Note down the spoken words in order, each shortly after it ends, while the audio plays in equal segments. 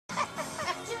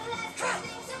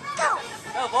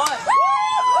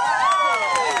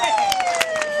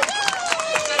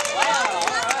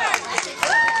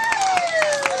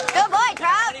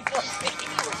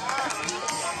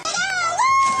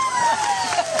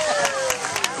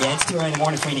Yeah, it's too early in the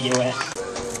morning for me to get wet.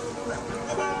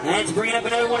 Let's bring up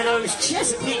another one of those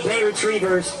Chesapeake Bay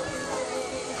Retrievers.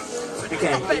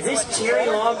 Okay, is this Cherry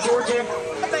Log, Georgia?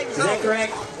 Is that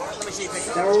correct? Is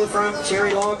that where we're from?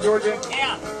 Cherry Log, Georgia?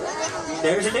 Yeah.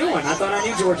 There's a new one. I thought I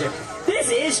knew Georgia.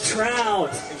 This is Trout.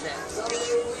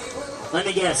 Let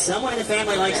me guess. Someone in the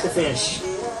family likes to fish.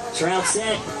 Trout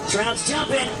set. Trout's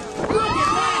jumping. Look at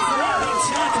that big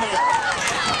chocolate.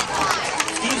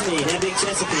 Excuse me, that big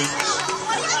Chesapeake.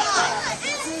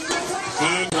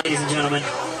 And ladies and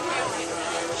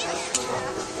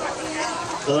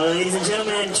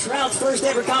gentlemen, Trout's first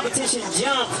ever competition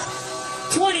jump.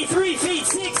 23 feet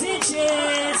 6 inches.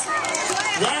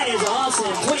 That is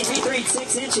awesome. 23 feet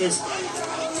 6 inches.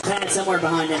 Pat somewhere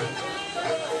behind him.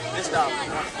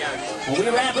 When we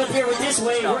wrap up here with this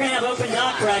wave, we're going to have open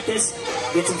dock practice.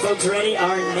 Get some folks ready.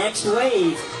 Our next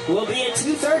wave will be at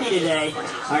 2:30 today.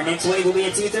 Our next wave will be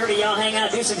at 2:30. Y'all hang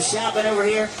out, do some shopping over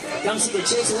here. Come see the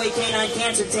Chase Away Canine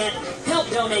Cancer Tent. Help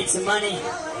donate some money.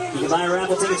 You can buy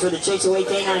raffle tickets for the Chase Away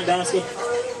Canine basket.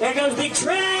 There goes Big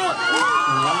Trout.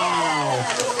 Wow.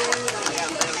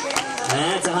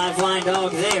 That's a high-flying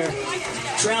dog there.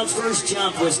 Trout's first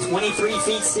jump was 23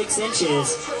 feet 6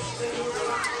 inches.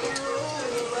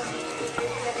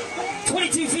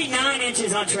 22 feet 9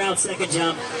 inches on Trout's second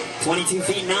jump. 22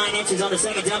 feet 9 inches on the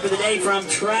second jump of the day from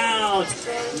Trout.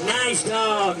 Nice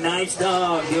dog, nice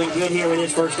dog. Doing good here with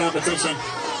his first competition.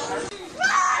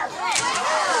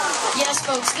 Yes,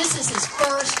 folks, this is his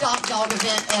first dog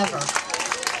event ever.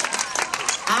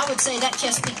 I would say that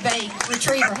Chesapeake Bay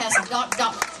Retriever has some dock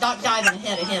diving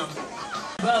ahead of him.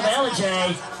 Above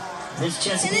LJ, this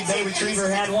Chesapeake Bay Retriever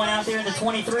had one out there in the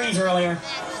 23s earlier.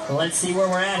 Well, let's see where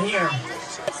we're at here.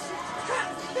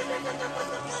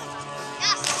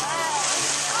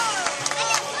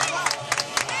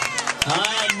 All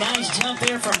right, nice jump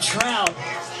there from Trout.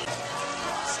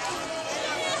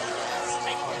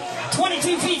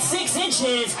 22 feet 6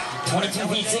 inches. 22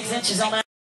 feet 6 inches on that.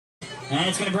 And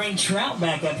it's going to bring Trout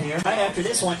back up here. Right after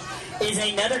this one is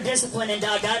another discipline in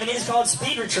dog diving. It is called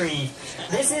speed retrieve.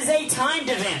 This is a timed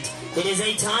event. It is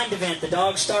a timed event. The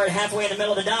dogs start halfway in the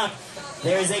middle of the dock.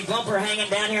 There is a bumper hanging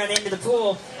down here on the end of the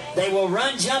pool. They will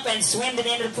run, jump, and swim to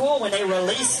the end of the pool. When they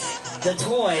release the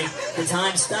toy, the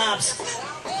time stops.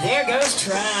 There goes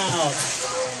Trout.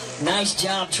 Nice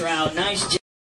job, Trout. Nice job.